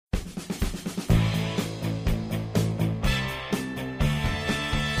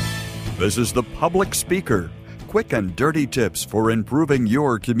This is The Public Speaker, quick and dirty tips for improving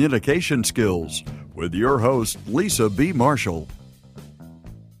your communication skills, with your host, Lisa B. Marshall.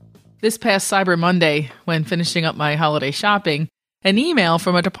 This past Cyber Monday, when finishing up my holiday shopping, an email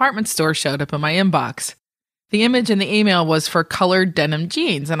from a department store showed up in my inbox. The image in the email was for colored denim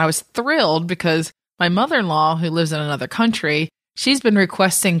jeans, and I was thrilled because my mother-in-law, who lives in another country, she's been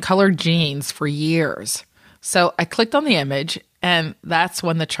requesting colored jeans for years. So I clicked on the image, and that's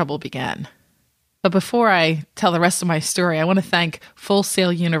when the trouble began. But before I tell the rest of my story, I want to thank Full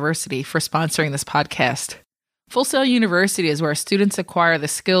Sail University for sponsoring this podcast. Full Sail University is where students acquire the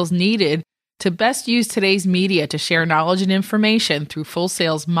skills needed to best use today's media to share knowledge and information through Full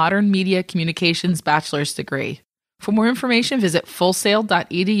Sail's Modern Media Communications bachelor's degree. For more information, visit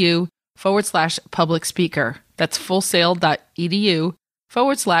fullsail.edu/public speaker. That's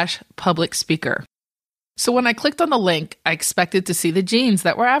fullsail.edu/public speaker. So when I clicked on the link, I expected to see the jeans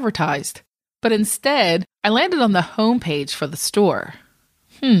that were advertised. But instead, I landed on the homepage for the store.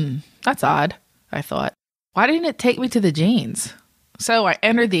 That's odd, I thought. Why didn't it take me to the jeans? So I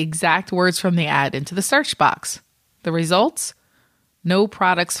entered the exact words from the ad into the search box. The results? No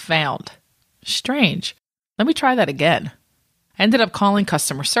products found. Strange. Let me try that again. I ended up calling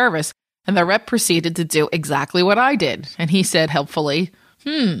customer service, and the rep proceeded to do exactly what I did. And he said helpfully,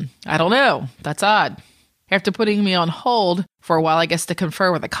 I don't know. That's odd. After putting me on hold for a while, I guess to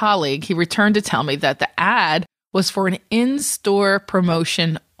confer with a colleague, he returned to tell me that the ad was for an in-store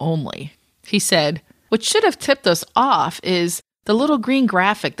promotion only. He said, what should have tipped us off is the little green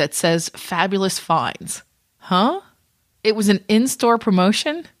graphic that says fabulous finds. Huh? It was an in-store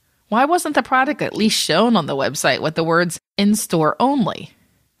promotion? Why wasn't the product at least shown on the website with the words in-store only?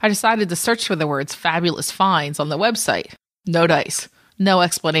 I decided to search for the words fabulous finds on the website. No dice. No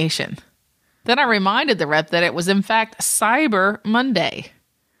explanation. Then I reminded the rep that it was in fact Cyber Monday.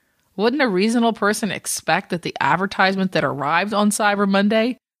 Wouldn't a reasonable person expect that the advertisement that arrived on Cyber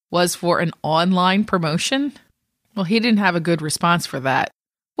Monday was for an online promotion? Well, he didn't have a good response for that.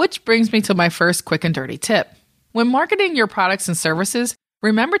 Which brings me to my first quick and dirty tip. When marketing your products and services,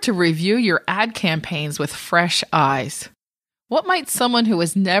 remember to review your ad campaigns with fresh eyes. What might someone who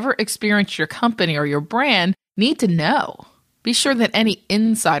has never experienced your company or your brand need to know? Be sure that any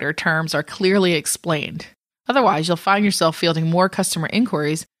insider terms are clearly explained. Otherwise, you'll find yourself fielding more customer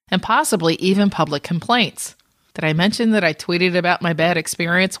inquiries and possibly even public complaints. Did I mention that I tweeted about my bad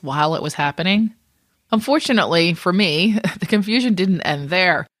experience while it was happening? Unfortunately for me, the confusion didn't end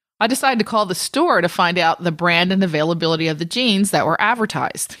there. I decided to call the store to find out the brand and availability of the jeans that were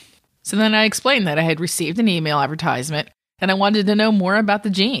advertised. So then I explained that I had received an email advertisement and I wanted to know more about the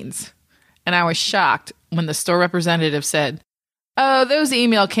jeans. And I was shocked when the store representative said, "Oh, those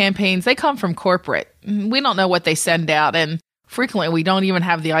email campaigns, they come from corporate. We don't know what they send out, and frequently we don't even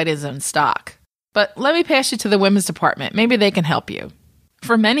have the items in stock. But let me pass you to the women's department. Maybe they can help you."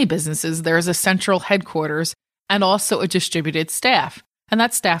 For many businesses, there is a central headquarters and also a distributed staff, and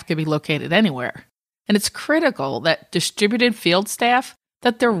that staff can be located anywhere. And it's critical that distributed field staff,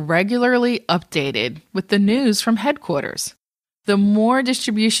 that they're regularly updated with the news from headquarters. The more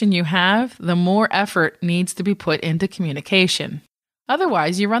distribution you have, the more effort needs to be put into communication.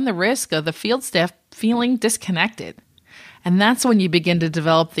 Otherwise, you run the risk of the field staff feeling disconnected. And that's when you begin to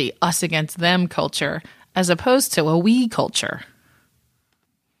develop the us against them culture as opposed to a we culture.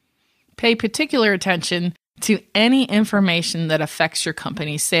 Pay particular attention to any information that affects your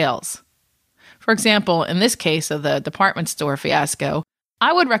company's sales. For example, in this case of the department store fiasco,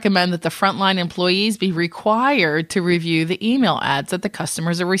 I would recommend that the frontline employees be required to review the email ads that the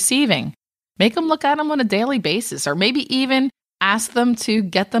customers are receiving. Make them look at them on a daily basis, or maybe even ask them to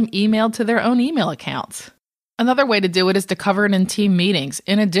get them emailed to their own email accounts. Another way to do it is to cover it in team meetings,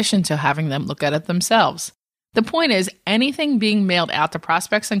 in addition to having them look at it themselves. The point is, anything being mailed out to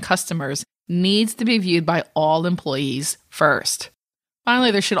prospects and customers needs to be viewed by all employees first.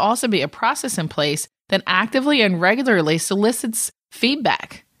 Finally, there should also be a process in place that actively and regularly solicits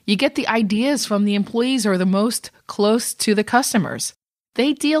feedback. You get the ideas from the employees who are the most close to the customers.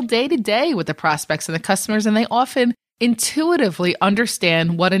 They deal day to day with the prospects and the customers, and they often intuitively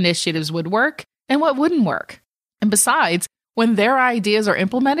understand what initiatives would work and what wouldn't work. And besides, when their ideas are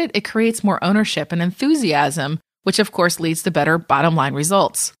implemented, it creates more ownership and enthusiasm, which of course leads to better bottom line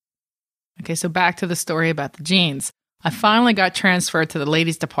results. Okay, so back to the story about the jeans. I finally got transferred to the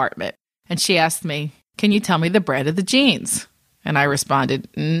ladies department, and she asked me, "Can you tell me the brand of the jeans?" And I responded,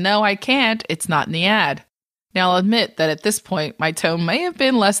 "No, I can't. It's not in the ad." Now, I'll admit that at this point, my tone may have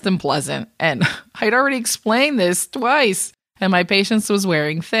been less than pleasant, and I'd already explained this twice, and my patience was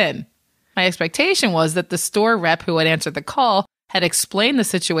wearing thin. My expectation was that the store rep who had answered the call had explained the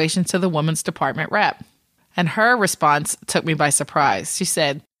situation to the women's department rep. And her response took me by surprise. She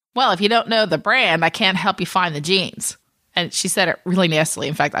said, "Well, if you don't know the brand, I can't help you find the jeans." And she said it really nastily.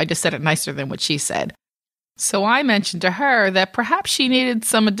 In fact, I just said it nicer than what she said. So I mentioned to her that perhaps she needed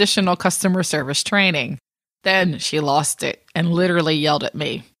some additional customer service training. Then she lost it and literally yelled at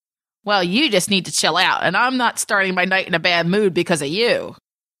me. "Well, you just need to chill out, and I'm not starting my night in a bad mood because of you."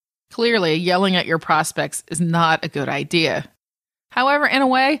 Clearly, yelling at your prospects is not a good idea. However, in a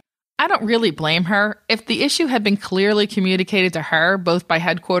way, I don't really blame her. If the issue had been clearly communicated to her, both by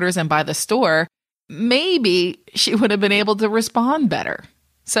headquarters and by the store, maybe she would have been able to respond better.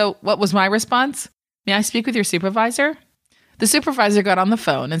 So what was my response? "May I speak with your supervisor?" The supervisor got on the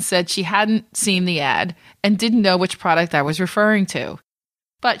phone and said she hadn't seen the ad and didn't know which product I was referring to.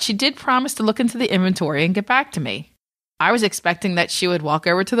 But she did promise to look into the inventory and get back to me. I was expecting that she would walk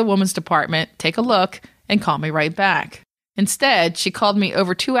over to the women's department, take a look, and call me right back. Instead, she called me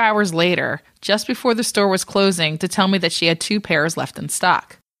over 2 hours later, just before the store was closing, to tell me that she had 2 pairs left in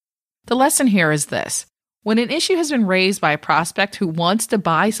stock. The lesson here is this. When an issue has been raised by a prospect who wants to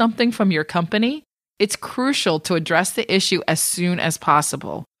buy something from your company, it's crucial to address the issue as soon as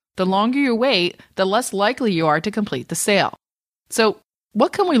possible. The longer you wait, the less likely you are to complete the sale. So,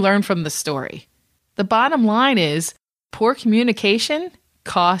 what can we learn from this story? The bottom line is, poor communication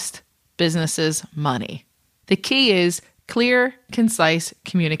costs businesses money. The key is clear, concise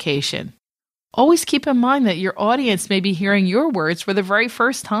communication. Always keep in mind that your audience may be hearing your words for the very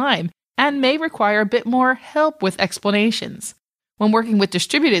first time and may require a bit more help with explanations. When working with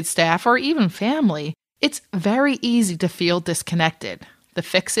distributed staff or even family, it's very easy to feel disconnected. The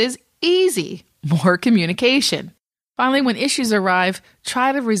fix is easy: more communication. Finally, when issues arrive,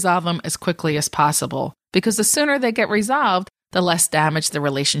 try to resolve them as quickly as possible, because the sooner they get resolved, the less damage the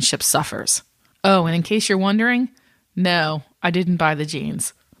relationship suffers. Oh, and in case you're wondering, no, I didn't buy the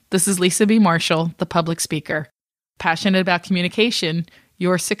jeans. This is Lisa B. Marshall, the public speaker. Passionate about communication,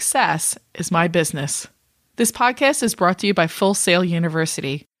 your success is my business. This podcast is brought to you by Full Sail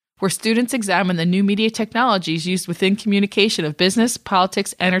University, where students examine the new media technologies used within communication of business,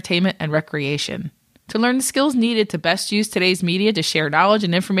 politics, entertainment, and recreation. To learn the skills needed to best use today's media to share knowledge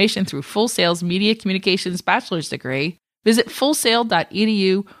and information through Full Sail's Media Communications Bachelor's degree, visit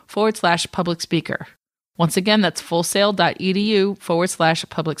fullsail.edu/public speaker. Once again, that's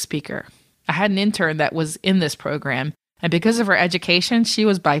fullsail.edu/public speaker. I had an intern that was in this program, and because of her education, she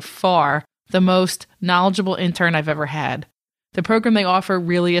was by far the most knowledgeable intern I've ever had. The program they offer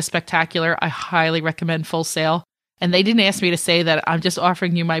really is spectacular. I highly recommend Full Sail. And they didn't ask me to say that. I'm just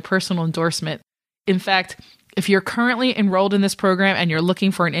offering you my personal endorsement. In fact, if you're currently enrolled in this program and you're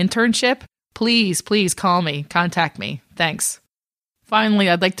looking for an internship, please call me, contact me. Thanks. Finally,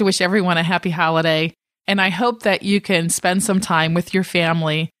 I'd like to wish everyone a happy holiday, and I hope that you can spend some time with your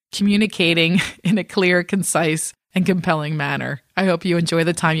family communicating in a clear, concise, and compelling manner. I hope you enjoy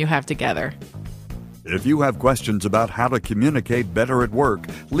the time you have together. If you have questions about how to communicate better at work,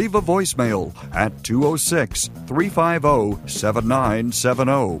 leave a voicemail at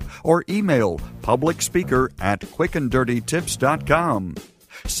 206-350-7970 or email publicspeaker@quickanddirtytips.com.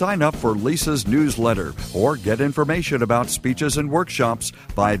 Sign up for Lisa's newsletter or get information about speeches and workshops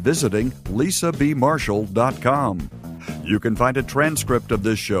by visiting lisabmarshall.com. You can find a transcript of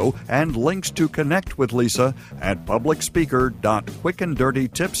this show and links to connect with Lisa at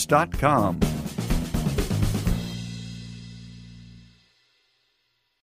publicspeaker.quickanddirtytips.com.